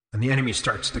When the enemy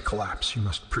starts to collapse, you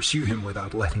must pursue him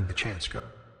without letting the chance go.